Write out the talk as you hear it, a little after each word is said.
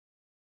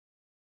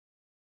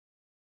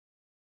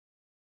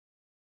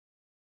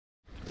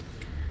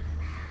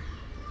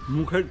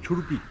মুখের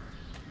ছুরপি,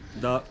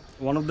 the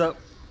one of the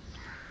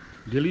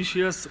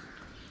delicious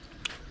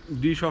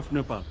dish of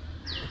Nepal.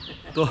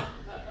 তো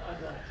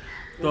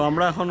তো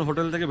আমরা এখন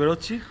হোটেল থেকে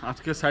বেরোচ্ছি।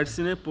 আজকে সাইট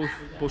সিনে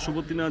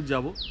পশুপতিনাথ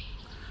যাব,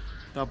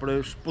 তারপরে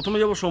প্রথমে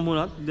যাব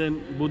শম্ভুনাথ, দেন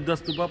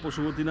বুদ্ধাস্তূপা,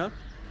 পশুপতিনাথ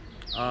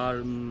আর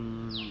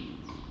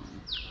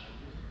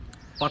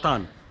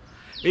পাতান,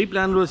 এই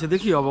প্ল্যান রয়েছে।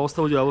 দেখি অবস্থা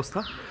বুঝে অবস্থা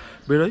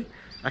বেরোই।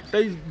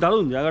 একটাই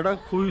দারুণ জায়গাটা,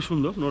 খুবই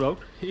সুন্দর, নো ডাউট।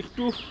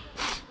 একটু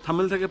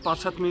থামেল থেকে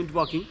 5-7 মিনিট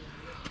ওয়াকিং।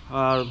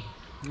 আর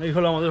এই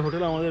হলো আমাদের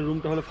হোটেল। আমাদের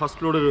রুমটা হলো ফার্স্ট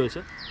ফ্লোরে রয়েছে।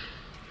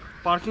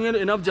 পার্কিংয়ের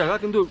এনাফ জায়গা,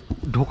 কিন্তু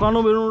ঢোকানো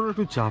বেরোনোর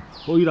একটু চাপ,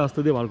 ওই রাস্তা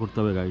দিয়ে বার করতে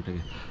হবে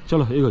গাড়িটাকে।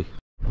 চলো এগোই।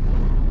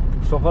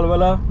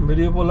 সকালবেলা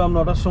বেরিয়ে পড়লাম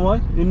 9টার সময়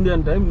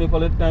ইন্ডিয়ান টাইম,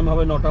 নেপালের টাইম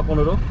হবে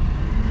 9:15।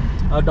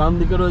 আর ডান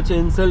দিকে রয়েছে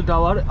এনসেল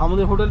টাওয়ার।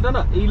 আমাদের হোটেলটা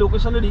না এই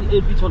লোকেশনেরই,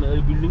 এর পিছনে,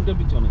 এই বিল্ডিংটার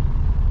পিছনে।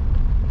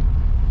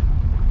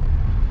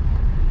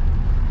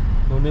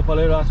 তো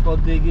নেপালের রাজপথ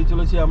দিয়ে গিয়ে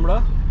চলেছি আমরা।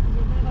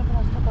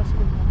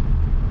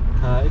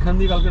 হ্যাঁ, এখান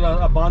দিয়ে কালকে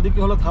বাঁ দিকে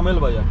হলো থামেল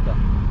বাজারটা,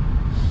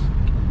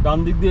 ডান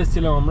দিক দিয়ে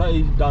এসেছিলাম আমরা,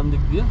 এই ডান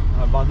দিক দিয়ে,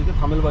 আর বাঁ দিকে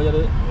থামেল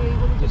বাজারে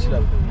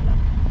গেছিলাম।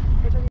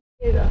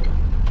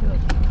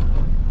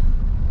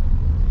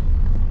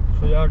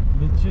 সোজা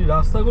দিচ্ছি।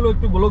 রাস্তাগুলো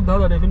একটু গোলক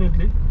ধাঁধা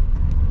ডেফিনেটলি,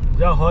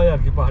 যা হয় আর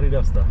কি পাহাড়ি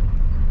রাস্তা।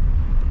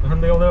 এখান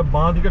থেকে আমাদের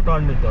বাঁ দিকে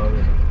টার্ন নিতে হবে।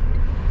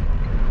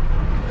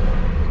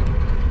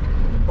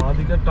 বাঁ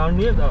দিকে টার্ন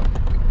নিয়ে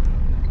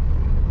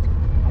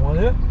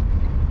আমাদের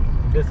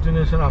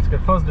ডেস্টিনেশন, আজকে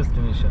ফার্স্ট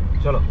ডেস্টিনেশন।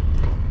 চলো।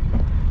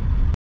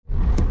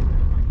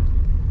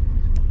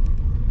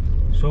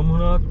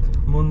 শম্ভুনাথ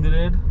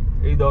মন্দিরের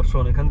এই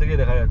দর্শন এখান থেকেই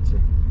দেখা যাচ্ছে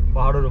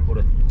পাহাড়ের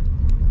ওপরে।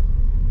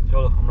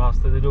 চলো আমরা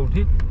আস্তে ধীরে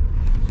উঠি।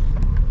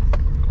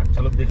 এক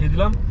ঝলক দেখিয়ে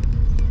দিলাম,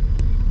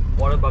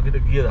 পরে বাকিটা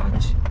গিয়ে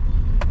দেখাচ্ছি।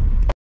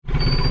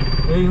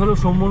 এই হলো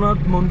শম্ভুনাথ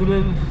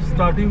মন্দিরের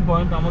স্টার্টিং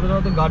পয়েন্ট। আমাদের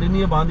হয়তো গাড়ি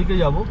নিয়ে বাঁ দিকে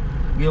যাবো,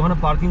 গিয়ে ওখানে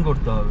পার্কিং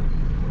করতে হবে।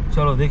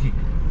 চলো দেখি।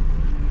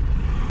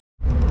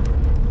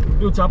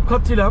 একটু চাপ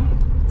খাচ্ছিলাম,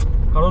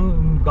 কারণ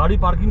গাড়ি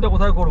পার্কিংটা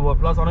কোথায় করবো,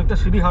 প্লাস অনেকটা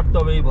সিঁড়ি হাঁটতে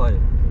হবে এই ভয়ে।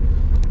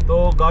 তো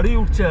গাড়ি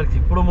উঠছে আর কি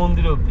পুরো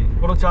মন্দিরে অবধি,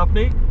 কোনো চাপ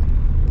নেই।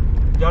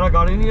 যারা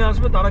গাড়ি নিয়ে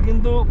আসবে তারা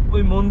কিন্তু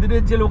ওই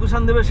মন্দিরের যে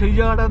লোকেশান দেবে সেই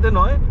জায়গাটাতে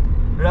নয়,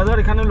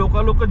 রাদার এখানে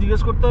লোকাল লোককে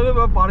জিজ্ঞেস করতে হবে,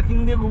 বা পার্কিং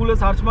দিয়ে গুগলে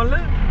সার্চ মারলে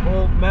ও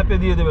ম্যাপে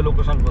দিয়ে দেবে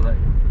লোকেশান কোথায়।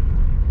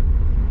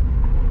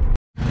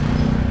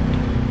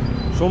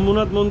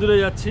 শম্ভুনাথ মন্দিরে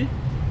যাচ্ছি,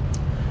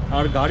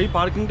 আর গাড়ি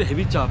পার্কিংটা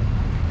হেভি চাপ।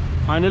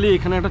 ফাইনালি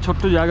এখানে একটা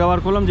ছোট্ট জায়গা বার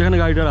করলাম যেখানে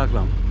গাড়িটা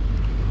রাখলাম।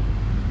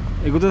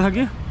 এগোতে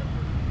থাকি।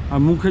 আর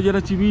মুখে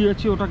যেটা চিবিয়ে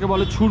যাচ্ছি ওটাকে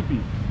বলে ছুরপি।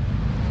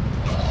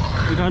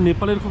 এটা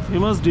নেপালের খুব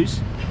ফেমাস ডিশ।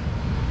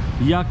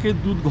 ইয়াকে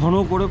দুধ ঘন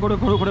করে করে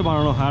করে করে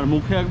বানানো হয়, আর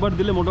মুখে একবার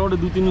দিলে মোটামুটি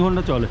 2-3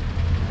 ঘন্টা চলে।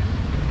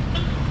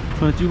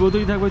 মানে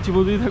চিবোতেই থাকবে,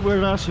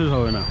 এটা শেষ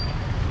হবে না।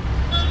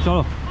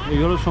 চলো, এই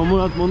হলো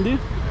শম্ভুনাথ মন্দির।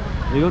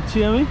 এগোচ্ছি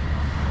আমি,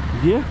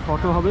 গিয়ে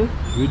ফটো হবে,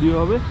 ভিডিও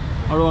হবে,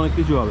 আরও অনেক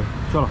কিছু হবে।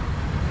 চলো।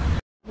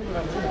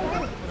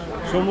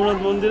 শম্ভুনাথ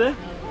মন্দিরে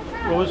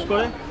প্রবেশ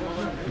করে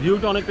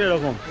ভিউটা অনেকটা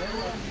এরকম।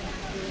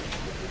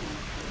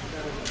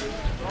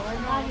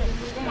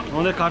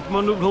 আমাদের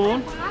কাঠমান্ডু ভ্রমণ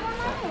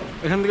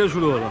এখান থেকে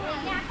শুরু হলো।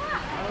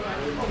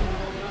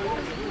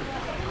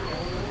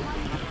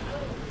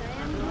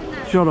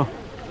 চলো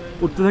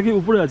উঠতে থাকি।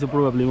 উপরে আছে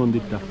প্রবাবলি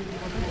মন্দিরটা।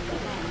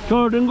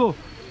 চলো টেঙ্গো।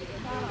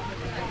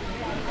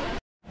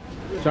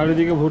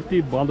 চারিদিকে ভর্তি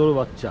বাঁদর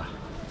বাচ্চা।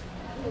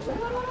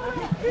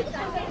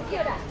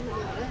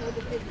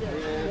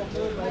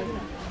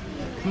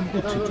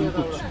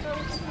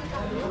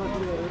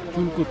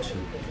 চুল করছে।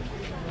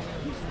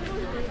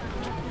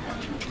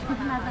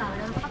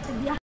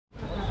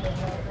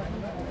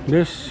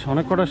 বেশ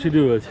অনেক কটা সিঁড়ি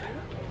রয়েছে।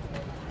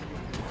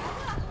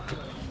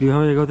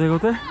 এইভাবে এগোতে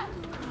এগোতে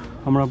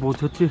আমরা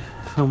পৌঁছচ্ছি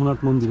শম্ভুনাথ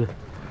মন্দিরে।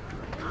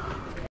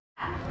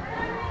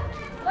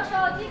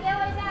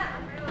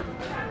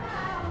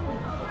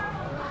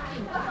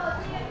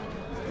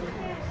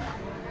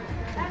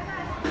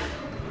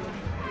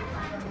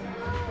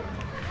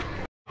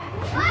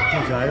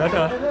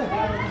 জায়গাটা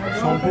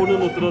সম্পূর্ণ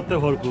নতুনত্বে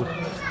ভরপুর।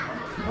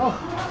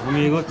 আমি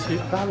এগোচ্ছি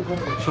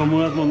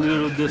শম্ভুনাথ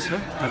মন্দিরের উদ্দেশ্যে,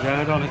 আর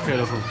জায়গাটা অনেকটা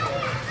এরকম।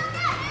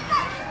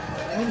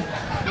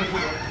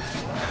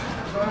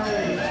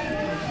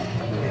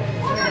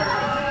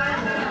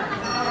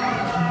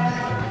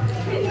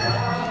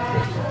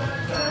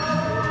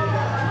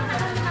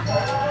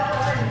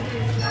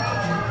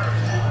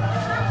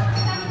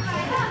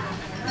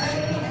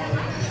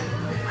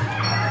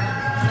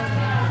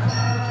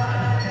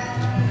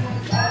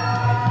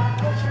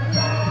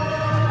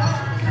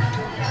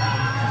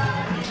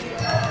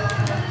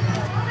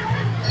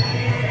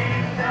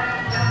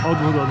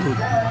 অদ্ভুত অদ্ভুত,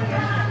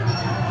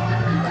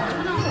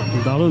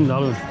 দারুণ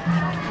দারুণ।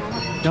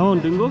 কেমন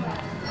টিঙ্গু?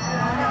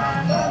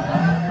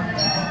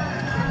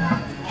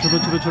 ছোট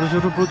ছোট ছোট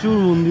ছোট প্রচুর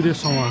মন্দিরের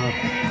সমাহার।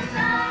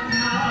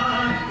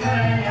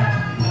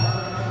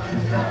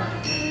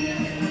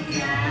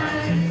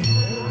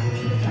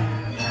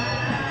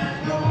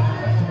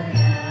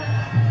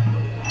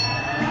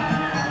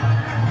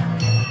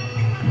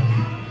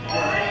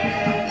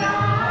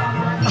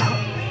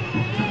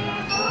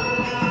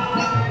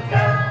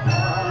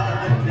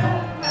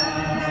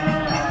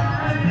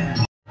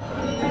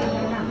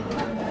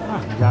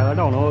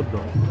 জায়গাটা অনবদ্য।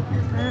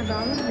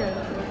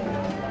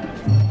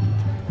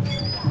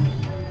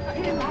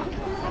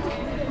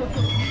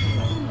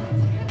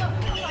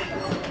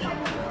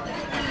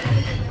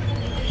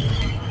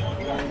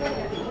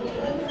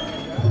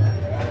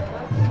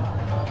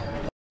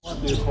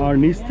 আর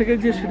নিচ থেকে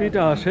যে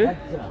সিঁড়িটা আসে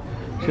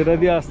সেটা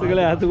দিয়ে আসতে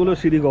গেলে এতগুলো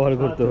সিঁড়ি কভার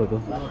করতে হতো।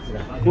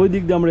 ওই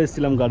দিক দিয়ে আমরা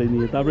এসেছিলাম গাড়ি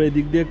নিয়ে, তারপরে এই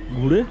দিক দিয়ে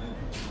ঘুরে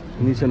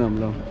নিচে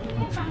নামলাম।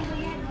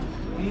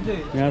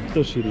 এত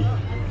সিঁড়ি।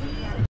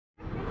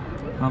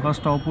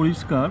 আকাশটা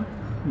অপরিষ্কার,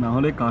 না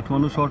হলে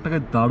কাঠমান্ডু শহরটাকে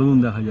দারুণ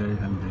দেখা যায়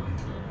এখান থেকে।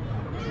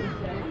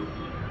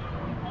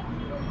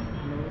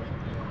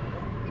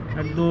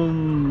 একদম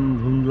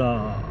ধুন্দলা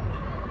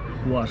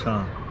কুয়াশা।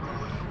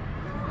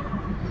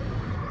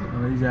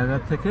 এই জায়গা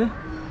থেকে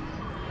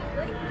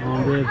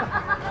আমাদের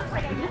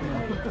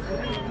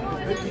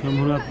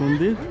শম্ভুনাথ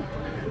মন্দির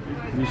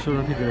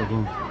দৃশ্যটা ঠিক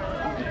এরকম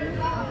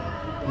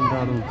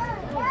দারুণ।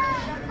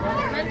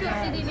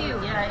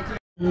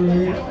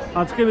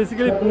 আজকে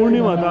বেসিক্যালি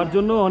পূর্ণিমা, তার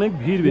জন্য অনেক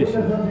ভিড় বেশি,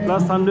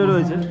 প্লাস সানডে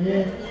রয়েছে।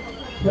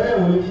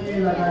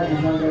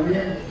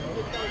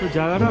 তো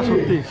জায়গাটা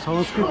সত্যি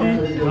সংস্কৃতি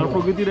আর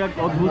প্রকৃতির এক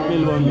অদ্ভুত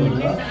মেলবন্ধন।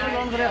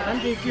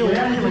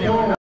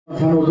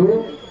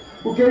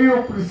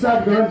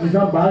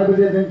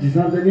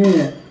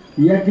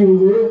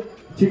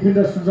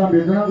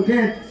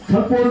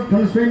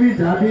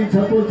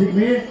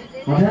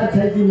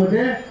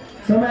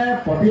 समय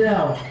पटिया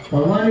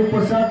भगवानी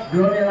प्रसाद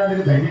ग्रहण याद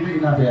धैर्य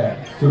नाते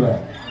सुबह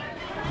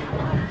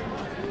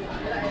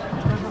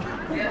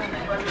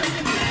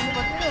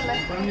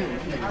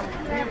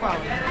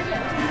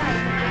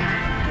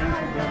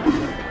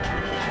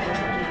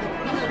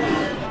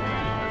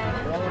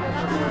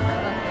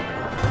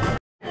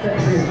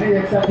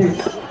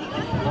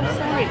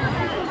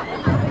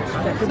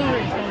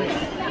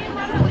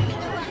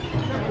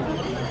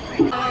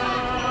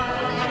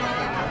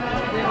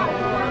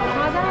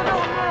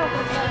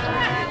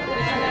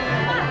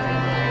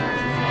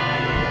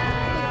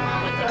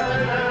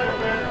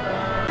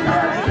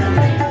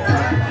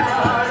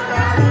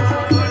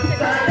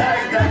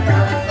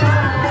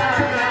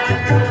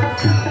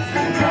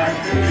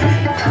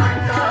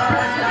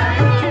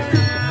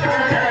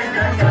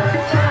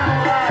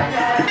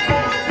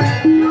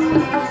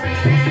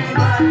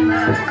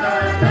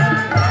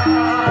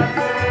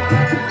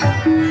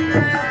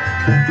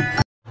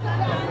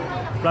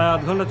প্রায়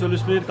আধ ঘন্টা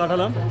 40 মিনিট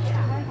কাটালাম।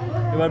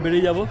 এবার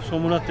বেরিয়ে যাব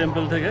সোমনাথ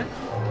টেম্পল থেকে।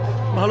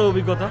 ভালো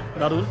অভিজ্ঞতা,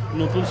 দারুণ।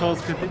 নতুন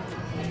সংস্কৃতি,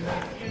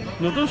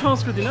 নতুন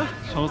সংস্কৃতি না,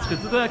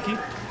 সংস্কৃতি তো একই,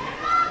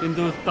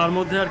 কিন্তু তার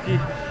মধ্যে আর কি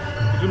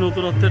একটু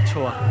নতুনত্বের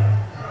ছোঁয়া।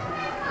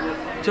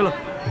 চলো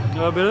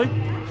এবার বেরোই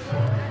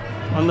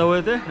অন দ্য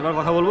ওয়েতে। এবার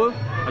কথা বলবো,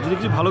 আর যদি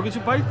কিছু ভালো কিছু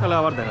পাই তাহলে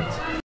আবার দেখাচ্ছি।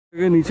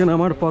 নিচে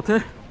নামার পথে,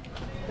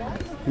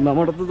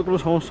 নামাটাতে তো কোনো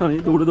সমস্যা নেই,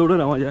 দৌড়ে দৌড়ে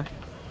নামা যায়,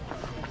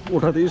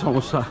 ওঠাতেই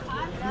সমস্যা।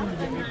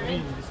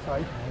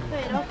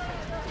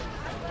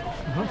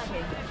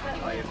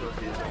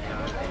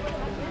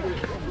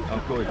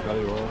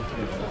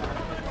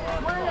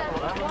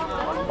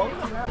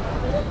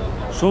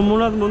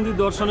 সোমনাথ মন্দির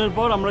দর্শনের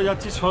পর আমরা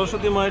যাচ্ছি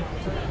সরস্বতী माई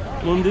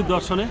मंदिर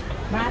दर्शने।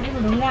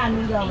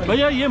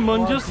 भैया ये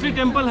मंजूश्री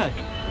टेम्पल है,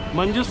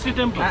 मंजूश्री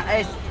टेम्पल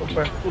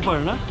ऊपर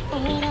ना,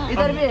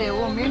 इधर भी है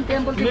वो मेन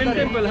टेम्पल। मेन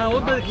टेम्पल है,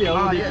 उधर किया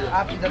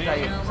आप इधर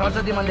जाइए,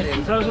 सरस्वती मंदिर है।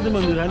 सरस्वती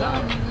मंदिर है ना,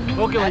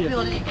 ओके भैया।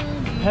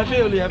 Happy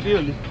Holi, happy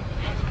Holi.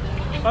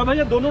 और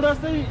भैया दोनों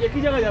रास्ते एक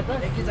ही जगह जाता है?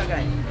 एक ही जगह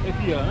है, एक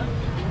ही जगह ना।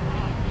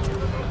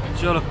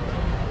 चलो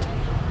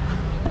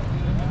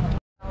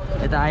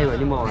এটা আই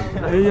হলি মোহন।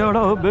 এই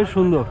জায়গাটা বেশ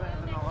সুন্দর,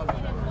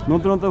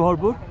 নতুনত্ব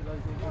ভরপুর।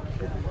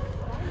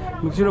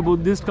 কিছুটা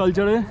বুদ্ধিস্ট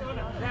কালচারে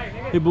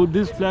এই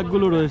বুদ্ধিস্ট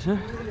ফ্ল্যাগগুলো রয়েছে,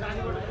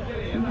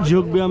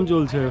 যোগ ব্যায়াম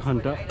চলছে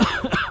এখানটা,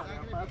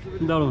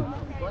 দারুণ।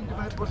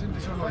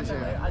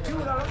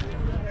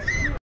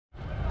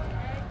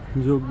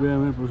 যোগ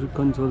ব্যায়ামের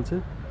প্রশিক্ষণ চলছে,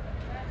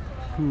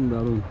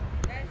 দারুণ।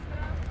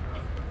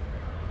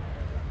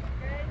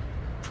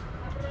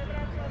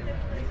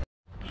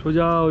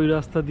 সোজা ওই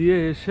রাস্তা দিয়ে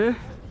এসে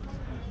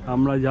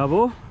আমরা যাব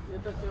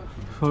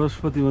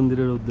সরস্বতী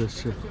মন্দিরের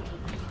উদ্দেশ্যে।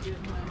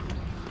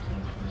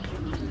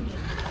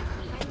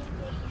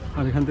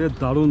 আর এখান থেকে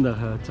দারুণ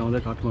দেখা যাচ্ছে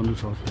আমাদের কাঠমান্ডু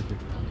শহর থেকে,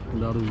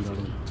 দারুণ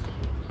দারুণ।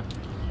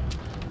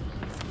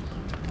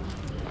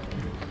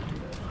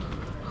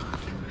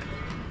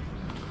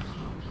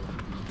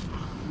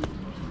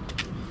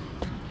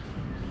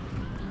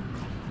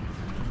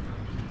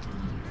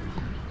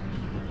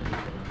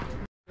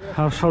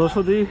 আর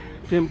সরস্বতী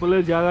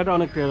টেম্পলের জায়গাটা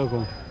অনেকটা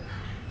এরকম,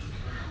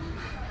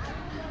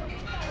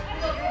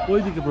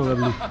 ওইদিকে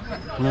প্রবাবলি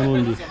ওনার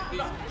মন্দির।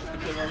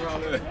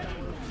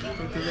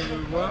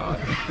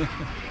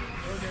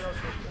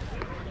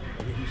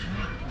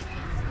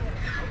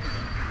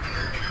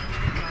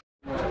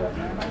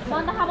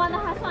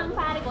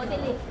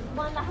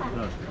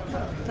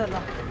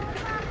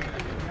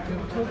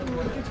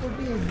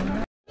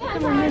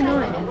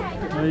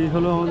 এই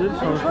হলো আমাদের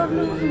সরস্বতী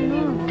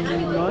মন্দির,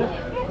 নয়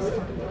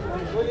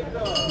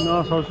না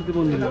সরস্বতী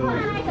মন্দির,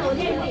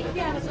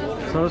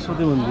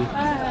 সরস্বতী মন্দির।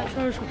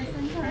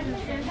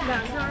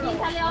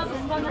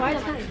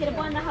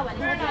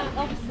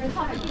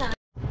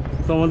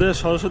 তো আমাদের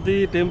সরস্বতী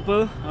টেম্পল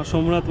আর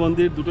সোমনাথ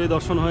মন্দির দুটোই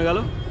দর্শন হয়ে গেল।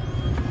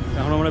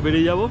 এখন আমরা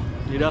বেরিয়ে যাব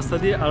এই রাস্তা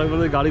দিয়ে। আর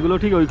আমাদের গাড়িগুলো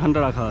ঠিক ওইখানটা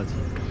রাখা আছে,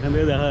 এখান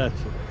থেকে দেখা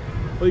যাচ্ছে।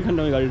 ওইখানটা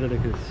আমি গাড়িটা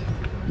রেখে এসেছি।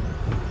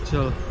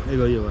 চলো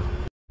এগোই এবার।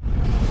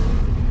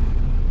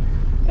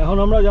 এখন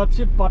আমরা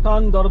যাচ্ছি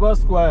পাটান দরবার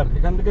স্কোয়ার।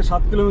 এখান থেকে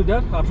 7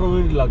 কিলোমিটার, 18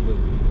 মিনিট লাগবে।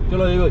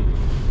 চলো এগোই।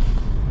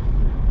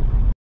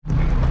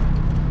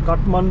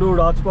 কাঠমান্ডু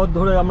রাজপথ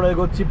ধরে আমরা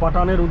এগোচ্ছি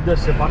পাটানের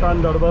উদ্দেশ্যে, পাটান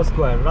দরবার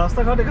স্কোয়ার।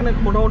 রাস্তাঘাট এখানে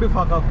মোটামুটি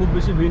ফাঁকা, খুব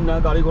বেশি ভিড় না,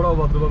 গাড়ি ঘোড়াও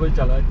ভদ্রভাবেই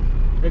চালায়,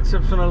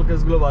 এক্সেপশনাল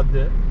কেসগুলো বাদ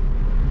দিয়ে।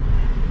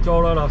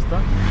 চওড়া রাস্তা,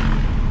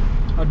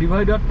 আর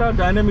ডিভাইডারটা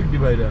ডাইনামিক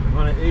ডিভাইডার,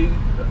 মানে এই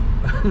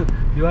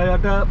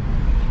ডিভাইডারটা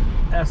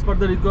as per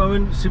the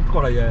requirement shift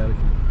করা যায় আর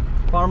কি,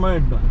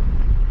 পারমানেন্ট নয়।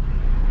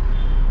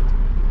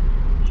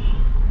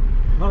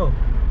 ধরো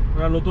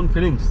একটা নতুন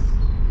ফিলিংস,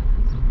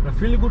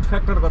 ফিল গুড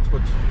ফ্যাক্টর কাজ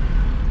করছে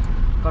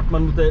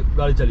কাঠমান্ডুতে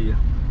গাড়ি চালিয়ে।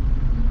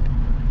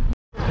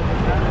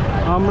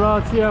 আমরা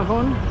আছি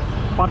এখন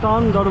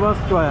পাটান দরবার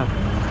স্কোয়ার।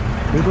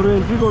 ভেতরে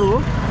এন্ট্রি করবো,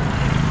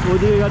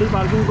 ওইদিকে গাড়ি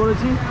পার্কিং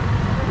করেছি।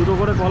 দুটো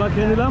করে কলা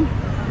খেয়ে নিলাম,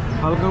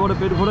 হালকা করে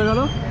পেট ভরে গেল।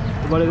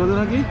 এবার এগোতে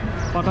থাকি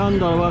পাটান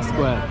দরবার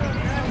স্কোয়ার।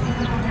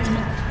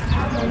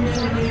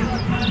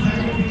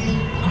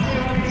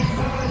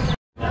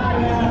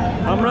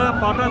 আমরা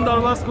পাটান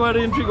দরবার স্কোয়ারে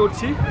এন্ট্রি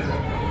করছি।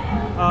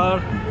 আর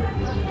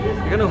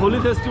এখানে হোলি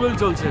ফেস্টিভ্যাল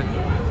চলছে।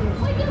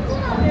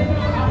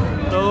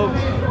 তো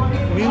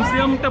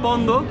মিউজিয়ামটা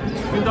বন্ধ,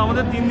 কিন্তু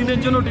আমাদের 3 দিনের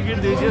জন্য টিকিট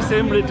দিয়েছে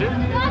সেম রেটে,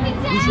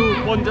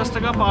 250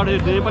 টাকা পার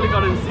হেড নেপালি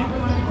কারেন্সি,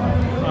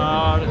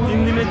 আর 3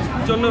 দিনের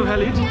জন্য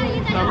ভ্যালিড।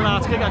 আমরা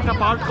আজকে একটা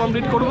পার্ট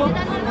কমপ্লিট করব,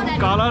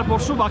 কাল আর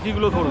পরশু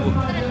বাকিগুলো করব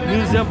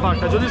মিউজিয়াম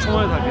পার্টটা, যদি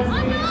সময় থাকে।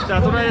 তো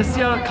এতটা এসছি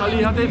আর খালি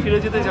হাতে ফিরে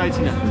যেতে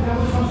চাইছি না।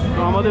 তো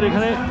আমাদের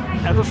এখানে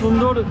এত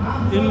সুন্দর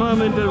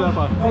এনভায়রনমেন্টের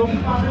ব্যাপার, খুব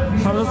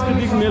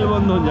সাংস্কৃতিক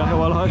মেলবন্ধন যাকে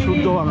বলা হয়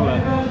শুদ্ধ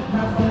বাংলায়,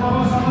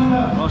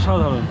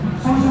 অসাধারণ।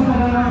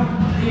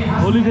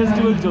 হোলি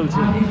ফেস্টিভ্যাল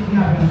চলছে,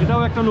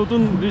 এটাও একটা নতুন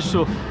দৃশ্য।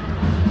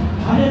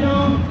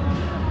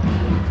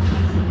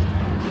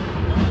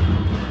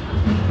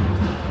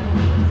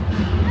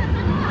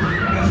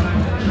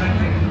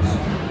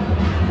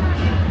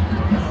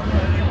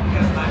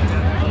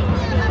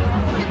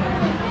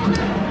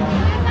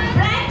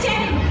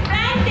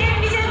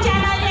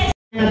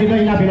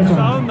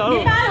 দারুণ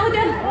দারুণ।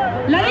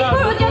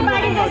 ललितपुर उद्योग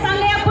वाणिज्य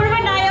संघले पूर्व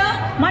नायक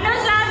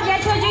मनोज लाल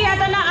यछोजी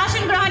यातना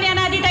आसन ग्रहण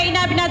यानादि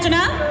तैना बिना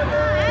चुना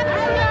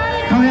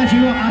खया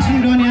छियो आसन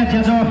ग्रहण या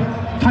ज्याजो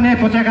थने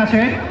पचेका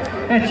छे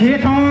ए जे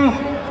थ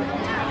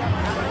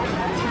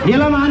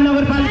येलो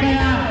महानगरपालिका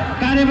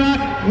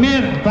कार्यवाहक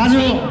मेयर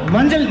बाजु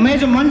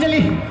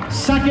मञ्जली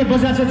साके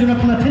बजा छ जुन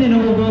पुनः थने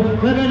नगरको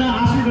वेगना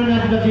आसन ग्रहण या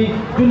जति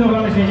दुनो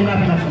गर्ने छ जिल्ला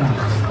बिना चुना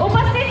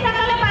उपस्थित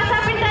सकल पासा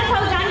पिन्टा छौ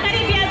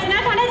जानकारी बियाजना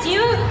थने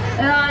जिउ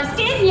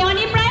stage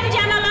यनी prime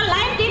channel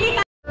live TV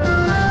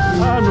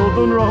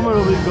নতুন রকমের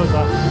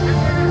অভিজ্ঞতা।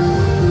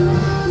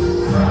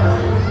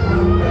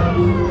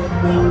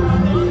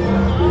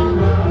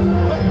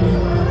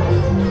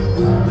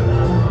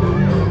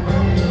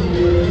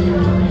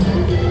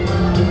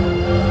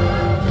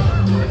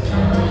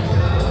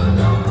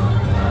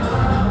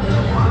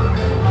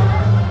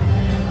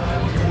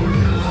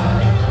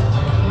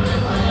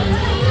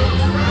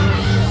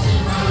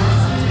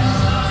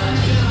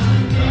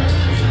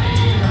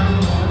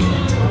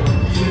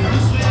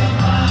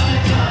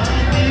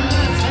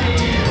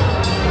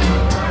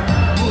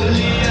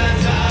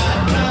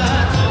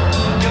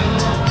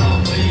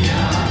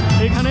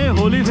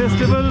 হোলি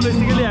ফেস্টিভ্যাল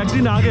বেসিক্যালি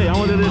একদিন আগে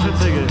আমাদের দেশের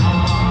থেকে।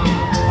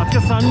 আজকে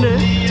সানডে,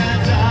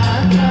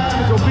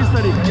 24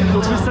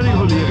 তারিখ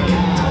হোলি এখানে।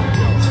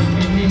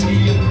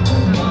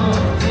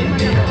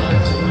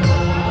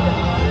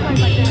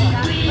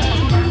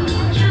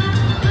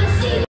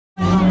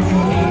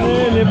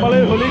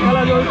 নেপালের হোলি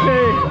খেলা চলছে,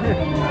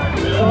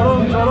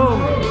 চরম চরম।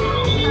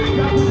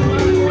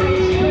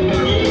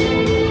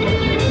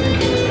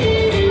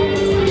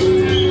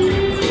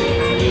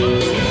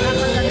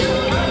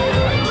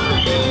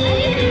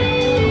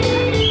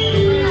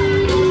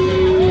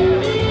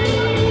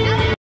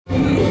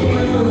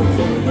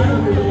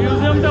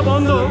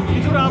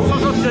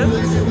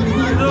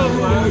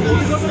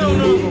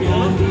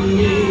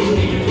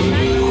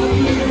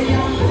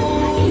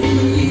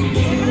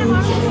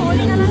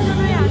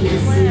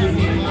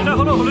 এটা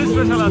হলো হোলি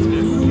স্পেশাল আজকে।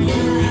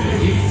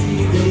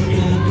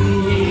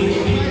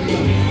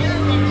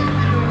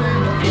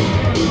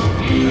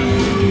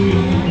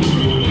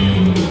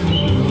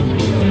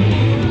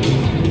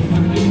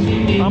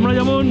 আমরা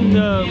যেমন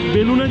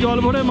বেলুনে জল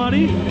ভরে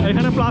মারি,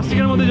 এখানে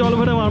প্লাস্টিকের মধ্যে জল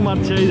ভরে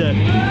মারছে। এই যে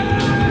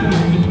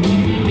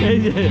এই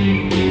যে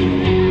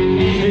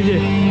এই যে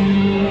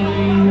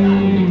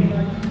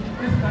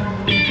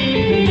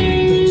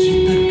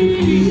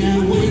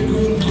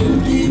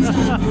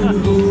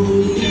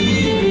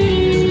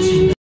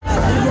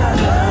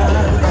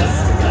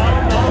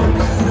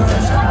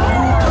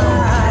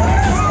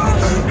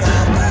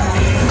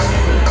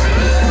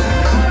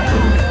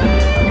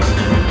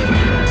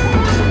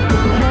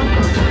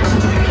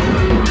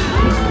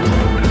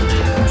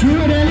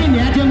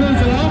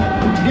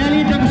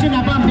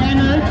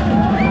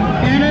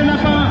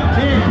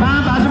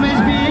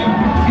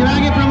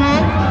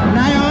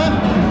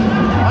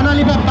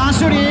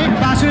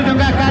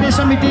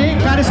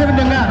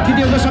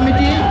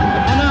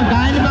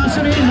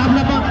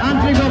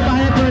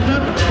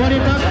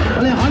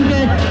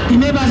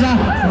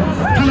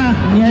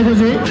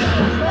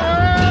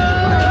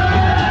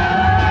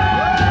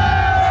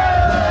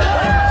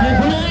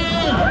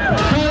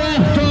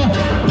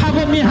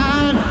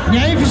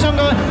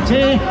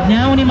যে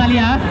ন্যাউনি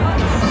মালিয়া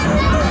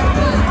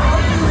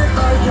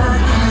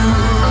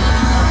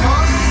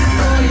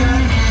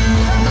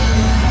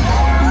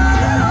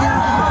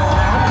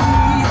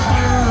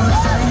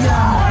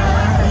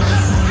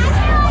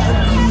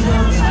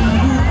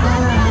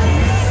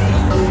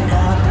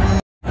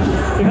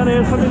এখানে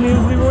এর সাথে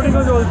নিউজ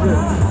রিপোর্টিংও চলছে।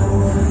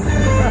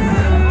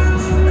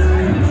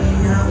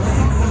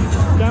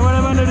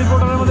 ক্যামেরাম্যান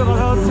রিপোর্টারের মধ্যে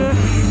কথা হচ্ছে।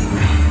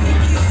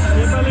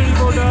 নেপালি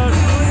রিপোর্টার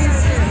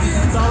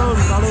দারুণ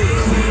দারুণ।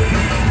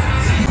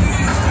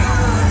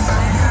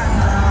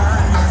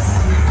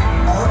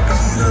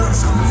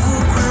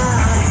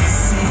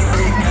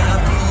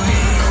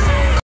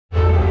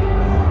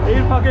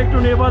 এর ফাঁকে একটু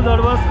নেপাল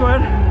দরবার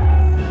স্কোয়ার,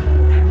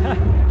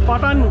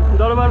 পাটান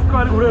দরবার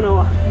স্কোয়ার ঘুরে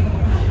নেওয়া।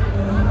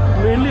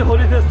 মেনলি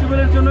হোলি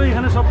ফেস্টিভ্যালের জন্য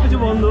এখানে সব কিছু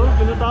বন্ধ,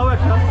 কিন্তু তাও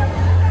একটা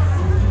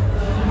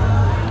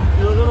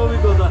নতুন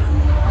অভিজ্ঞতা।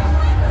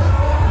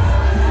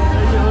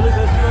 এই যে হোলি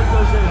ফেস্টিভ্যাল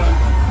চলছে এখানে।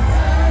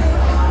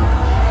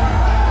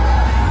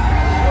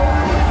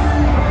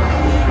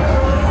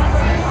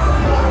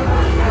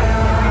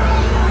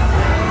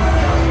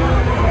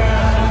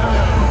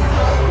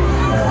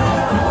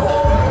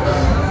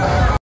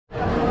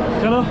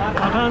 চলো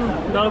পাঠান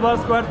দরবার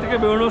স্কোয়ার থেকে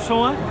বেরোনোর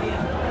সময়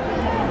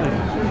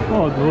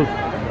অদ্ভুত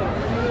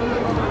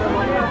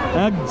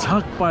এক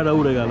ঝাঁক পায়রা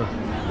উড়ে গেল।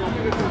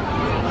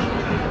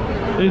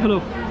 এই হলো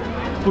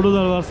পুরো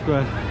দরবার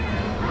স্কোয়ার।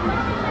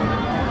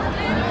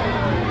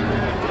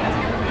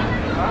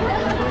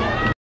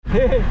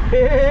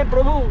 हे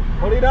प्रभु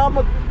हरिराम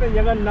कृष्ण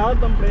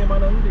जगन्नाथम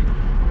प्रेमानंदी,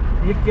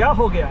 ये क्या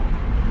हो गया?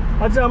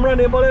 अच्छा, আমরা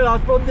নেপালের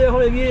রাজপথ দিয়ে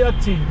এখন এগিয়ে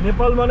যাচ্ছি।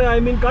 নেপাল মানে I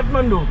mean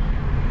Kathmandu.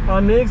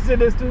 R next যে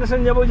ডেস্টিনেশন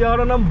যাবো,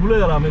 জায়গাটার নাম ভুলে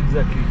গেলাম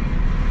এক্স্যাক্টলি।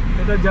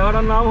 এটা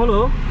জায়গাটার নাম হলো,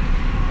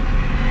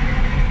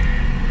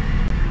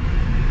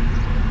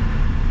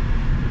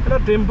 এটা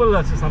টেম্পল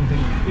আছে সামথিং,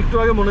 একটু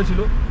আগে মনে ছিল।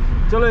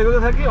 চলো এগোতে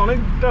থাকি,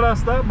 অনেকটা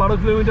রাস্তা, 12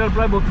 কিলোমিটার,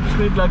 প্রায় 32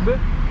 মিনিট লাগবে।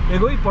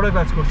 এগোই, পরে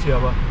কাজ করছি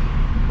আবার।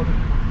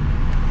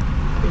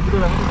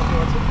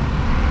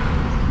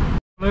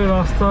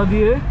 রাস্তা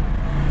দিয়ে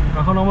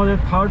এখন আমাদের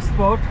third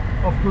spot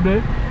of today,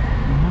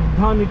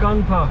 Buddha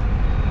নিকান্থা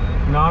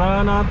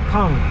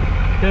নারায়ণাথাং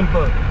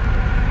temple.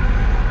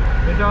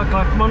 এটা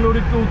কাঠমান্ডুর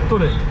একটু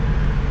উত্তরে,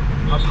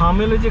 আর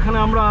থামেলে যেখানে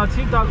আমরা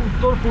আছি তার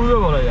উত্তর পূর্বে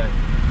বলা যায়।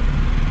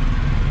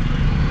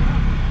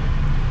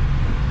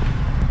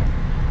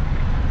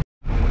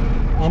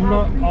 আমরা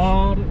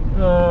আর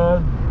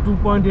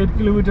 2.8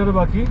 কিলোমিটার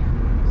বাকি,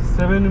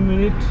 7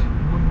 মিনিট।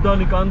 বুদ্ধা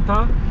নিকান্থা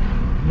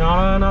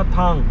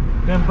নারায়ণাথাং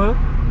টেম্পল,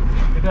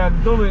 এটা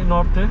একদম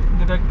নর্থে,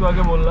 যেটা একটু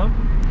আগে বললাম।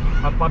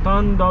 আর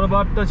পাটান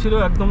দরবারটা ছিল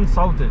একদম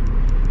সাউথে,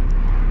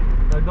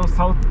 একদম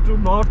সাউথ টু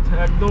নর্থ,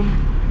 একদম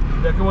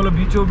যাকে বলে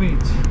বিচো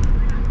বিচ,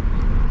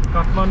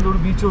 কাঠমান্ডুর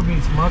বিচো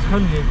বিচ,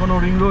 মাঝখান দিয়ে কোনো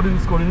রিং রোড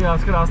ইউজ করিনি।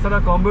 আজকে রাস্তাটা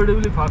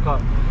কম্পারেটিভলি ফাঁকা,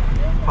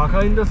 ফাঁকা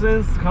ইন দ্য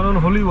সেন্স কারণ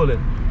হোলি বলে,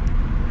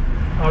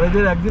 আর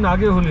এদের একদিন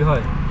আগে হোলি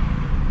হয়।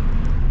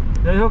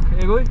 যাই হোক,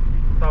 এগোই,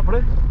 তারপরে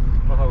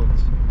কথা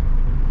বলছি।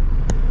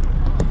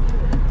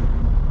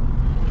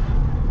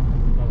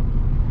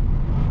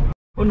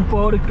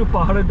 পর একটু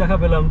পাহাড়ের দেখা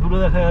পেলাম, দূরে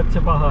দেখা যাচ্ছে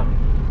পাহাড়,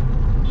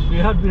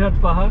 বিরাট বিরাট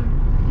পাহাড়।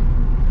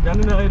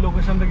 জানি না এই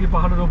লোকেশনটা কি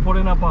পাহাড়ের ওপরে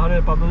না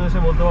পাহাড়ের পাদদেশে,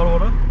 বলতে পারবো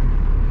না।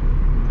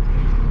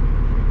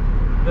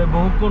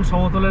 বহুক্ষণ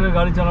সমতলের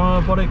গাড়ি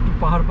চালানোর পরে একটু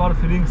পাহাড় পাহাড়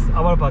ফিলিংস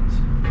আবার পাচ্ছি,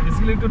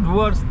 বেসিক্যালি একটু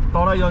ডুয়ার্স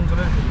তরাই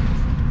অঞ্চলের ফিলিংস।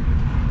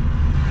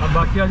 আর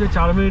বাকি আছে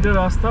 4 মিনিটের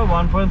রাস্তা,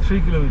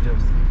 1.3 কিলোমিটার।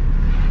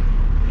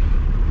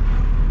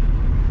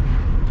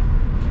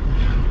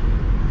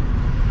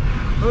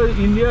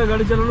 ইন্ডিয়া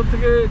গাড়ি চালানোর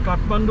থেকে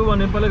কাঠমান্ডু বা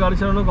নেপালে গাড়ি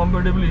চালানো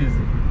কম্পারেটিভলি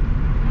ইজি,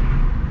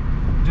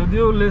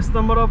 যদিও less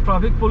number of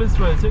traffic police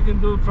রয়েছে,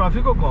 কিন্তু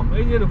ট্রাফিকও কম।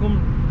 এই যে এরকম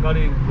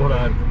গাড়ি ঘোড়া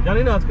আর কি,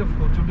 জানি না আজকে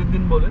ছুটির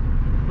দিন বলে,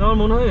 আমার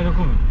মনে হয়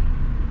এরকমই।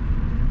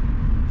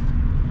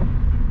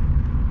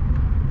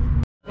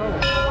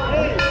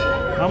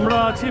 আমরা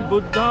আছি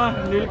বুদ্ধা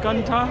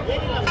নীলকণ্ঠা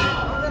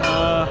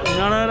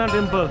নারায়ণা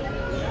টেম্পল,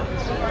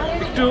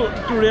 একটু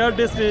রেয়ার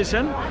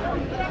ডেস্টিনেশন,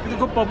 কিন্তু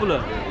খুব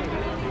পপুলার।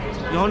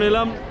 যখন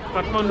এলাম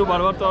কাঠমান্ডু,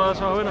 বারবার তো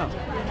আসা হবে না,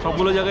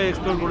 সবগুলো জায়গায়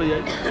এক্সপ্লোর করে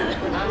যাই।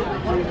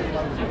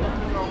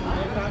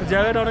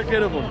 জায়গাটা অনেকটা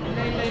এরকম।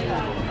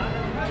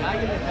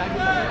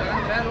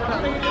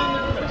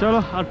 চলো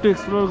আর একটু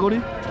এক্সপ্লোর করি,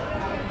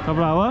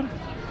 তারপর আবার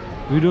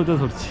ভিডিওতে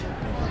ধরছি।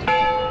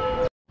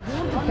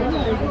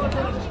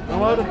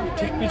 আমার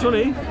ঠিক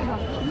পিছনেই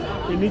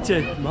নিচে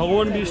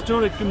ভগবান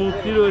বিষ্ণুর একটি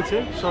মূর্তি রয়েছে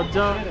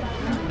সজ্জা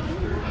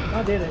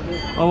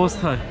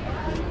অবস্থায়।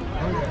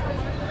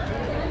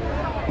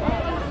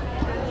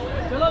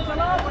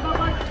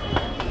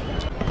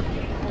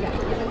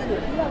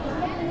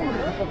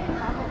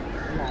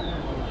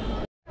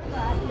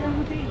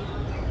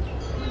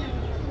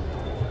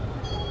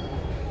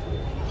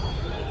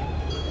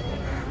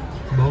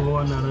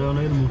 ভগবান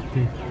নারায়ণের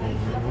মূর্তি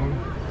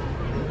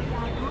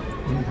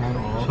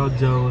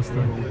সজ্জা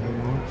অবস্থা।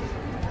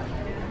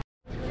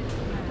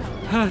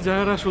 হ্যাঁ,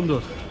 জায়গাটা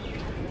সুন্দর।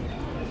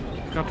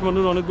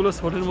 কাঠমান্ডুর অনেকগুলো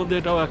স্পটের মধ্যে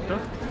এটাও একটা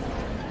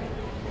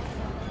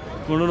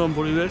মনোরম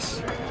পরিবেশ।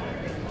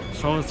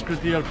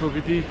 সংস্কৃতি আর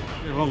প্রকৃতি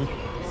এবং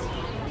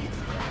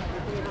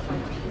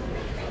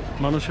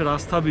মানুষের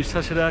আস্থা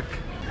বিশ্বাসের এক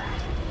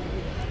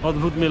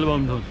অদ্ভুত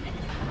মেলবন্ধন।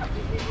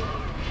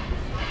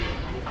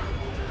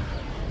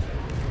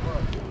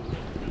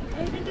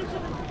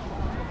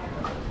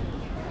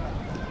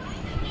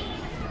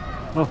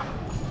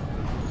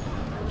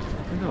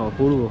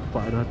 অপূর্ব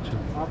পায়ে হাঁটছে।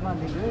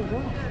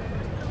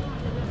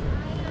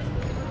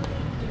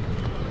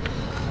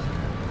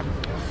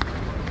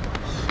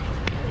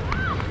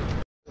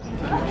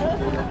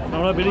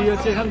 আমরা বেরিয়ে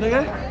যাচ্ছি এখান থেকে,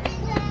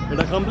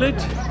 এটা কমপ্লিট,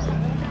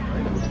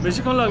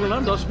 বেশিক্ষণ লাগবে না,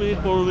 10 মিনিট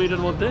 15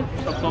 মিনিটের মধ্যে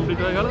সব কমপ্লিট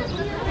হয়ে গেল।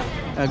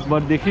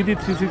 একবার দেখিয়ে দিই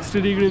 360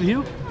 ডিগ্রি ভিউ।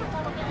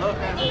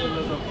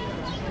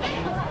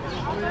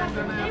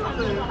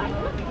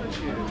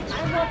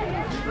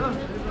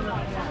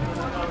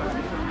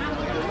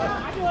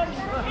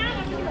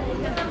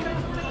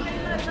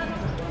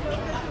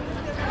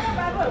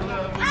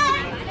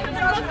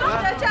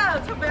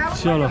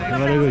 চলো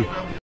এবারে গই।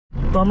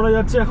 তো আমরা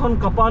যাচ্ছি এখন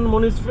কাপান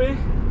মনিস্ট্রি,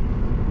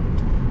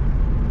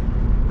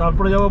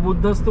 তারপরে যাবো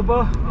বুদ্ধ স্তূপা,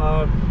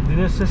 আর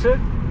দিনের শেষে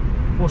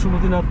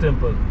পশুপতিনাথ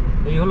টেম্পল।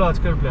 এই হলো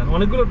আজকের প্ল্যান।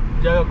 অনেকগুলো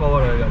জায়গা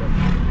কভার হয়ে গেল,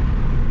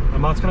 আর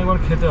মাঝখানে একবার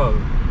খেতে হবে।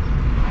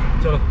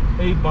 চলো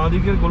এই বাঁ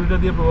দিকের গলিটা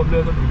দিয়ে প্রবাবলি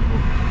হয়তো ঢুকবো।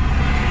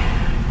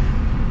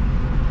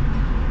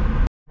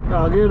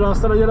 আগের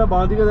রাস্তাটা যেটা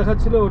বাঁ দিকে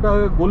দেখাচ্ছিল ওটা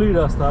গলির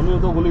রাস্তা, আমি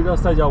তো গলির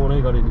রাস্তায় যাবো না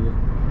এই গাড়ি নিয়ে।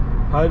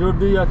 হাই রোড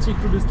দিয়ে যাচ্ছি,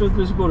 একটু ডিস্টেন্স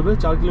বেশি পড়বে,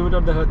 4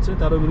 কিলোমিটার দেখাচ্ছে,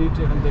 13 মিনিট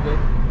এখান থেকে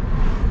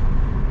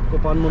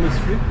কাপান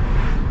মনিস্ট্রি।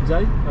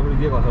 যাই, তারপরে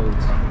গিয়ে কথা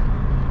বলছি।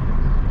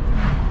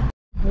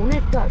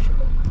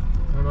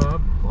 একটা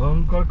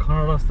ভয়ঙ্কর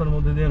খাড়া রাস্তার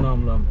মধ্যে দিয়ে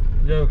নামলাম,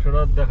 যাই হোক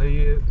সেটা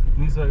দেখাইয়ে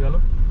মিস হয়ে গেল।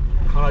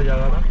 খাড়া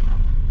জায়গাটা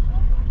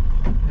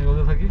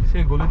এগোতে থাকি,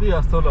 সেই গলিতেই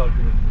আসতে হলো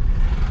আলটিমেটলি।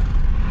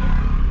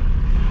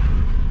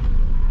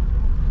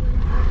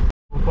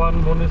 কাপান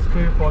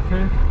মনিস্ট্রির পথে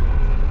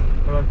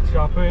একটা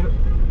চাপের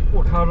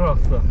ওঠার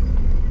রাস্তা,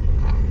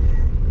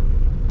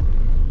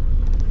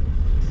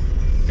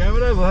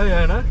 ক্যামেরায় বোঝা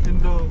যায় না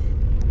কিন্তু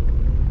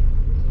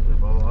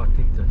বাবা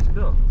ঠিক যাচ্ছি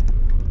তো।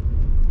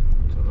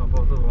 চলো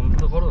আপাতত বন্ধ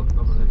করো,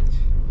 তারপরে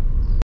দেখছি।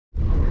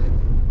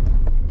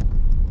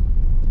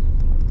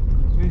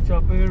 এই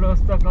চাপের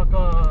রাস্তা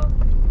কাকা,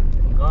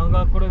 গা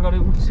গা করে গাড়ি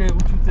উঠছে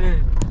উঁচুতে,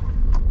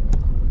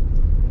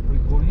 ওই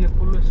গড়িয়ে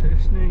পড়লে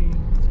শেষ নেই।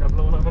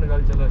 চাপলা মনে করে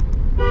গাড়ি চালায়।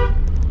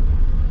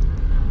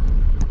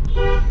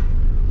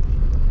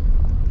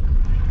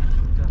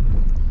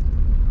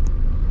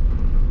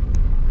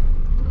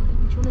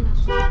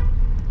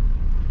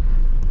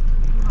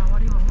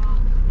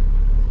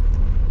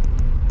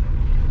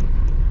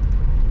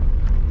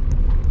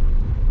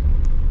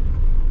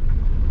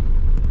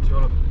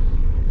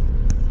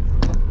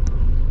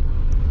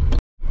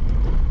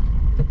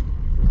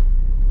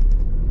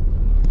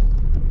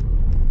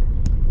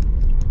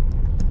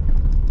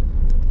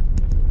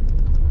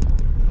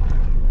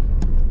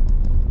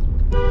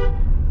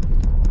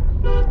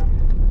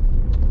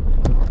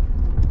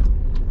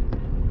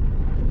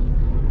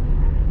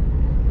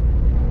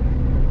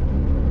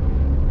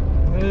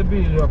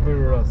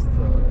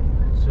 রাস্তা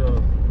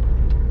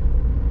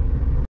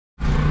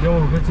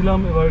যেমন উঠেছিলাম,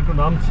 এবার একটু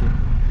নামছি।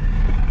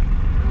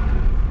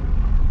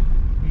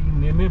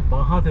 নেমে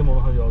বাঁ হাতে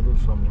মনে হয় যতদূর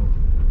সম্ভব।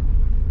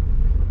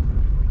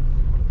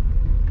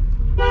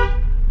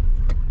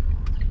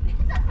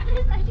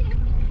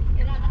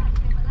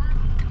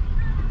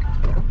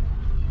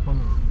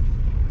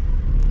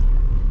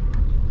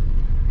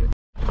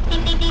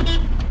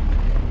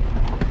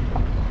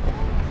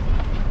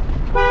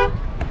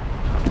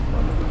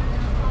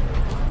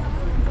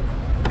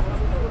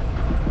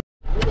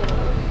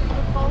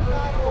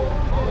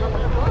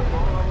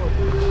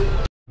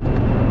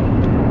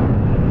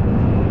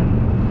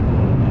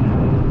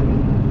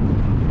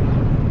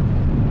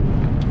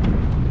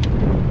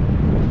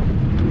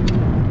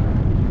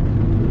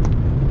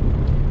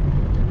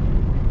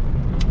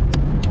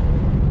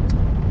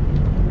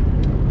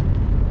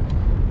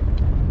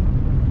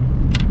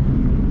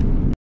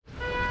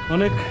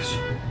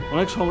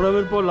 অনেক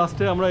সংগ্রামের পর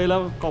লাস্টে আমরা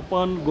এলাম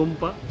কাপান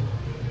গোম্পা।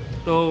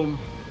 তো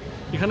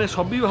এখানে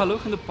সবই ভালো,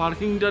 কিন্তু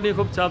পার্কিংটা নিয়ে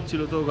খুব চাপ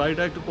ছিল, তো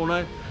গাড়িটা একটু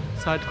কোনায়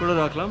সাইড করে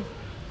রাখলাম।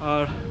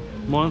 আর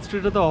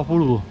মনেস্ট্রিটা তো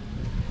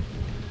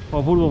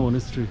অপূর্ব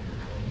মনেস্ট্রি।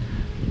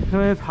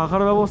 এখানে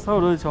থাকার ব্যবস্থাও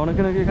রয়েছে,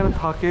 অনেকে নাকি এখানে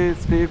থাকে,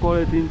 স্টে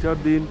করে 3-4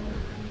 দিন।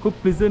 খুব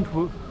প্লিজেন্ট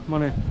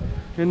মানে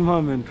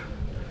এনভায়রনমেন্ট,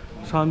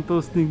 শান্ত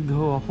স্নিগ্ধ,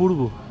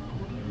 অপূর্ব।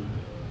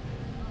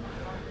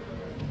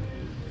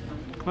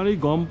 আর এই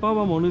গম্পা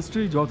বা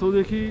মনেস্ট্রি যত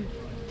দেখি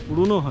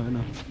পুরনো হয়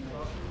না।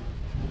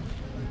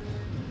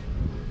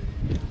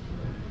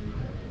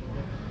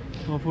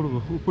 অপূর্ব।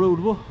 উপরে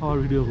উঠবো আর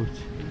ভিডিও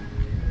করছি।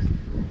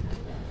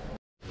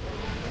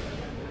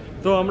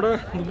 তো আমরা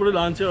দুপুরে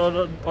লাঞ্চের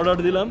অর্ডার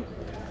দিলাম,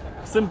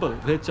 সিম্পল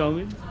ভেজ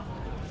চাউমিন।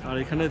 আর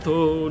এখানে তো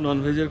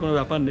ননভেজের কোনো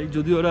ব্যাপার নেই,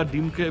 যদিও ওরা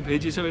ডিমকে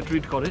ভেজ হিসেবে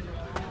ট্রিট করে।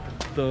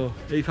 তো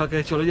এই ফাঁকে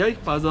চলে যাই,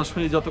 5-10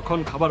 মিনিট যতক্ষণ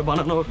খাবার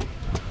বানানোর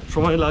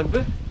সময়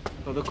লাগবে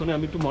ততক্ষণে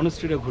আমি একটু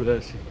মনেস্ট্রিটা ঘুরে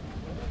আসি।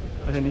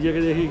 আচ্ছা, নিজেকে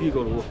দেখি কী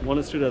করবো,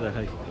 মনেস্ট্রিটা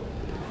দেখাই।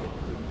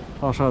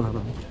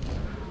 অসাধারণ।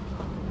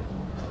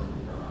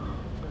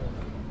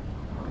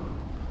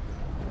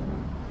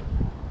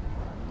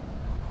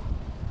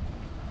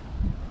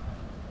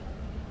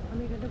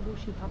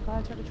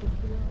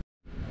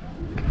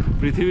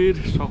 পৃথিবীর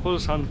সকল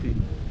শান্তি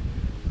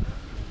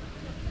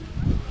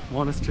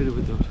মনেস্ট্রির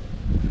ভিতর।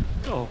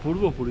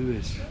 অপূর্ব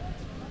পরিবেশ,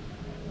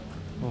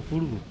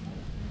 অপূর্ব।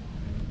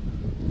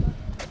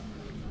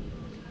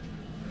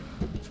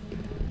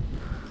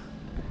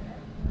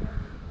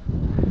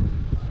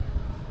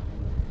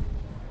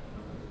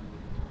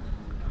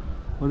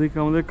 ওদিকে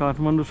আমাদের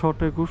কাঠমান্ডু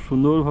শহরটাকে খুব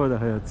সুন্দরভাবে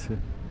দেখা যাচ্ছে।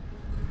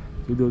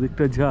 যদি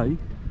ওদিকটা যাই,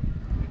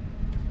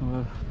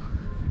 আবার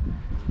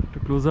একটা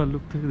ক্লোজার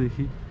লুক থেকে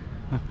দেখি,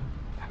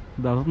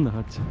 দারুণ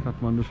দেখাচ্ছে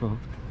কাঠমান্ডু শহর,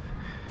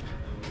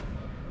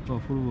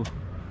 অপূর্ব।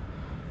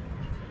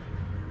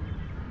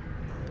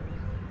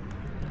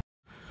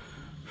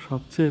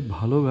 সবচেয়ে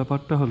ভালো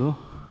ব্যাপারটা হলো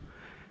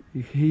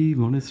এই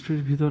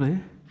মনেস্ট্রির ভিতরে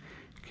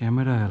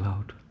ক্যামেরা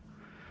অ্যালাউড,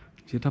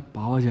 যেটা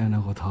পাওয়া যায় না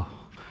কোথাও।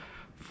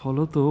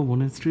 ফলত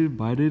মনেস্ট্রির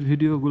বাইরের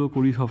ভিডিওগুলো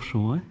করি সব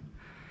সময়,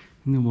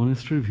 কিন্তু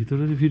মনেস্ট্রির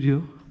ভিতরের ভিডিও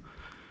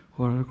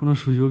করার কোনো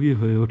সুযোগই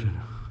হয়ে ওঠে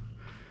না।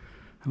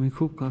 আমি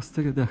খুব কাছ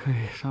থেকে দেখাই।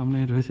 সামনে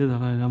রয়েছে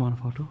দালাই লামার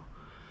ফটো,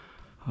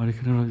 আর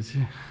এখানে রয়েছে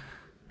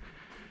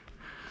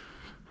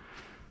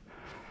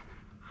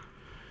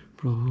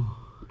প্রভু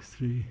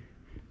শ্রী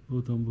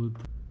গৌতম বুদ্ধ।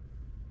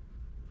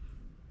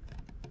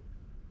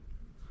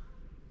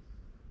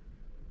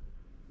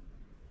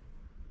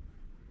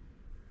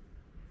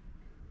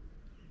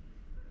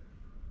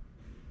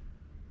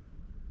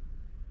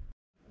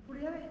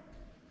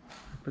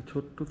 একটা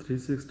ছোট্ট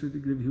 360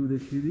 ডিগ্রি ভিউ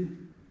দেখিয়ে দিই।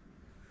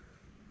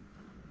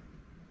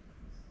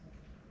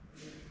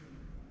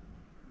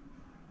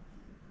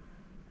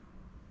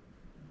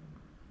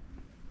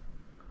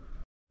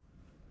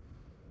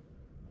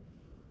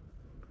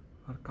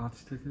 আর কাছ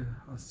থেকে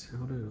আসছে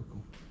হলো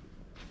এরকম।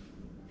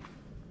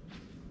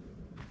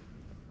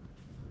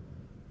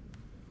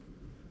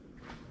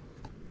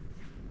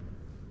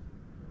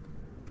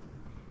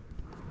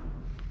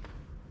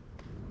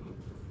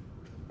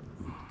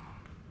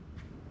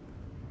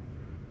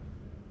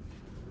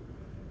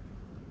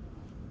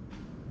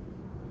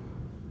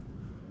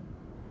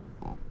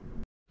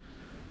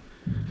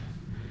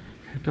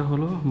 এটা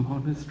হলো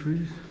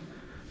মনেস্ট্রির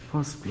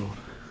ফার্স্ট ফ্লোর,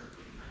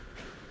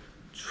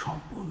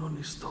 সম্পূর্ণ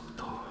নিস্তব্ধ।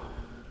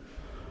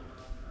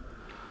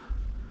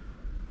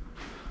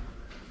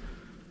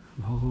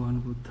 ভগবান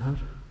বুদ্ধার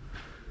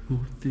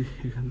মূর্তি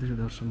এখান থেকে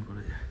দর্শন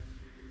করা যায়।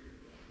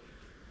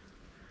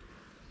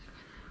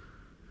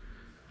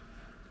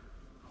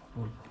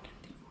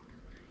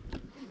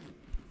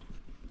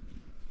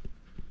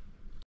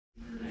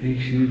 এই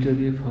সিঁড়িটা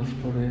দিয়ে ফার্স্ট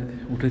ফ্লোরে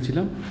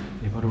উঠেছিলাম,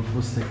 এবার উঠবো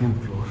সেকেন্ড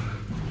ফ্লোর।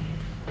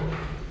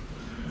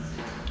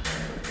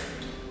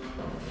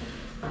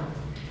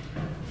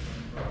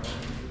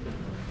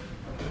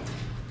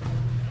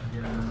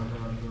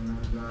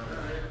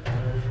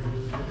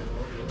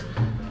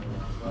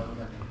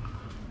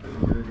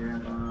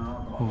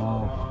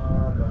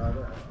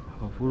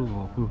 অপূর্ব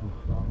অপূর্ব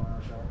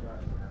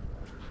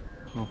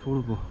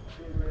অপূর্ব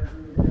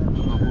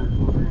অপূর্ব।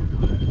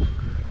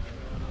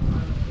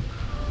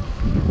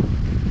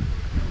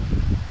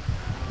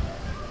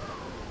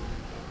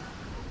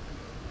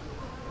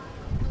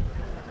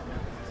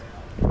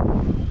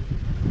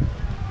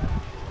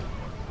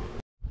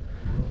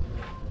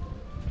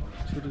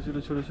 ছোট ছোট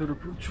ছোট ছোট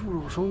প্রচুর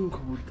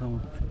অসংখ্য বুদ্ধা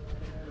মূর্তি।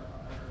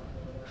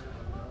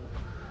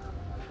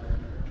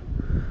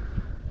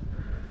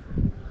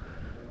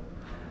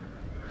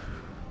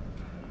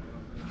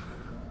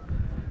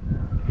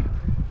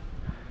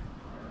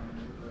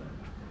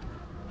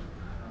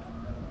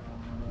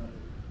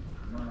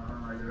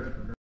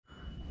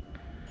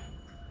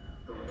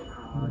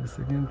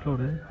 সেকেন্ড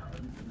ফ্লোরে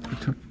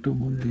ছোট্ট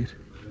মন্দির।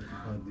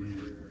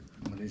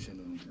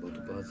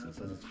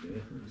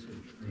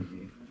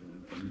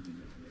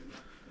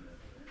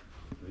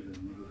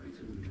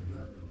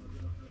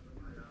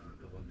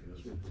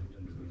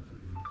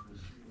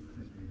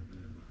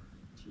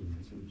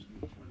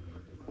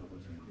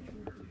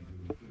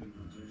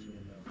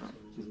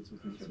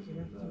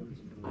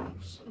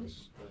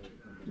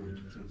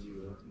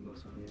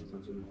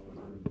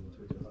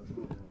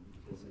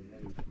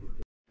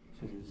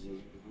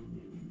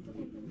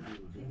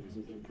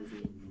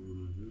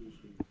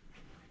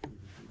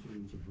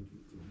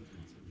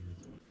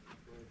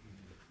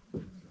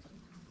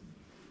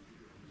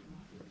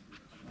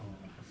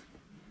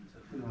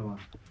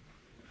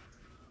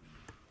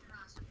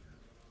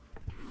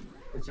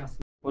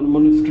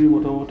 মনেস্ট্রি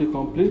মোটামুটি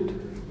কমপ্লিট।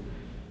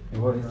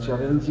 এবার এই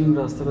চ্যালেঞ্জিং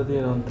রাস্তাটা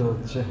দিয়ে নামতে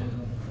হচ্ছে।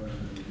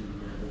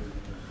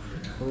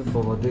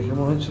 বাবা, দেখে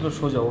মনে হচ্ছিল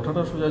সোজা,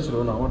 ওঠাটা সোজা ছিল,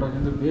 নামাটা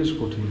কিন্তু বেশ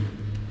কঠিন।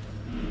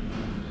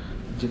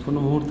 যে কোনো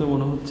মুহূর্তে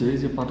মনে হচ্ছে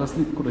যে পাটা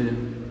স্লিপ করে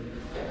যাবে।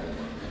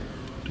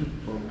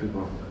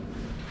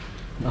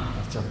 না,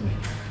 চাপ নেই।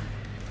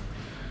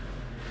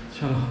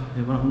 চলো,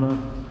 এবার আমরা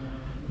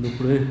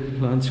দুপুরে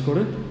লাঞ্চ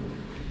করে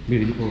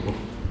বেরিয়ে পড়বো।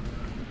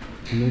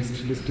 নেক্সট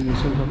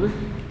ডেস্টিনেশন হবে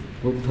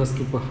বৌদ্ধ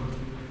স্তূপা।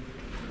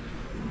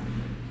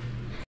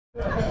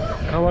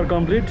 খাবার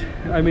কমপ্লিট,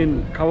 আই মিন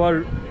খাবার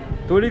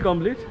তৈরি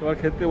কমপ্লিট। এবার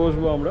খেতে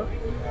বসবো আমরা।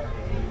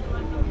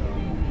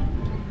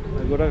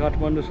 গোটা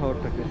কাঠমান্ডু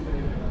শহরটাকে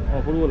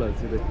অপূর্ব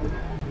লাগছে দেখতে।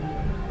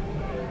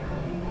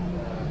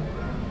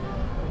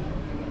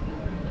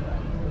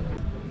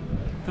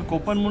 তো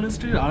কোপান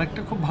মনিস্ট্রির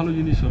আরেকটা খুব ভালো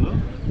জিনিস হলো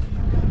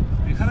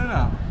এখানে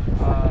না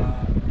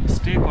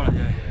স্টে করা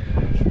যায়।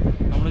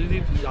 আমরা যদি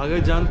আগে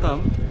জানতাম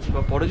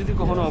বা পরে যদি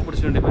কখনো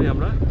অপরচুনিটি পাই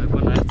আমরা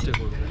একবার নাইট স্টে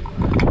করবো।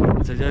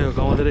 আচ্ছা যাই হোক,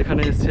 আমাদের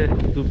এখানে এসছে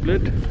 2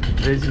 প্লেট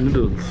ভেজ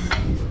নুডলস,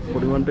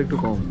 পরিমাণটা একটু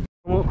কম।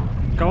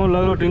 কেমন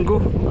লাগলো টিঙ্কু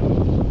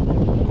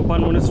কোপান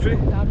মনিস্ট্রি?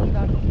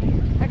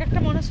 এক একটা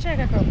মনস্ট্রি এক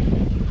এক রকম।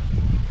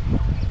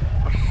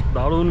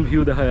 দারুণ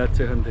ভিউ দেখা যাচ্ছে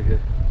এখান থেকে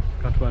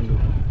কাঠমান্ডু।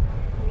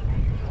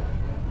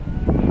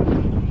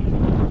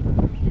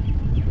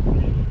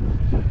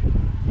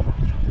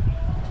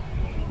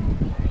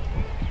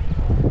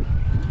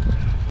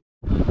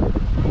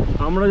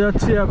 আমরা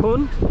যাচ্ছি এখন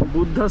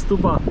বুদ্ধা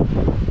স্তূপা।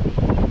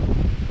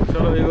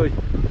 চলো এগোই।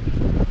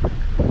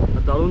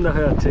 দারুণ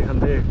দেখা যাচ্ছে এখান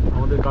থেকে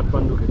আমাদের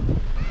কাঠমান্ডুকে।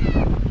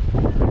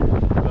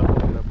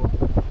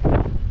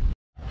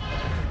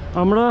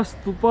 আমরা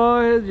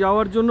স্তূপায়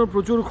যাওয়ার জন্য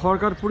প্রচুর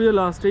খড়কাঠ পুড়িয়ে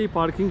লাস্টেই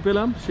পার্কিং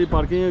পেলাম। সেই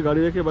পার্কিংয়ে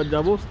গাড়ি রেখে এবার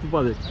যাবো স্তূপা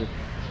দেখতে,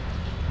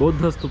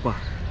 বৌদ্ধ স্তূপা।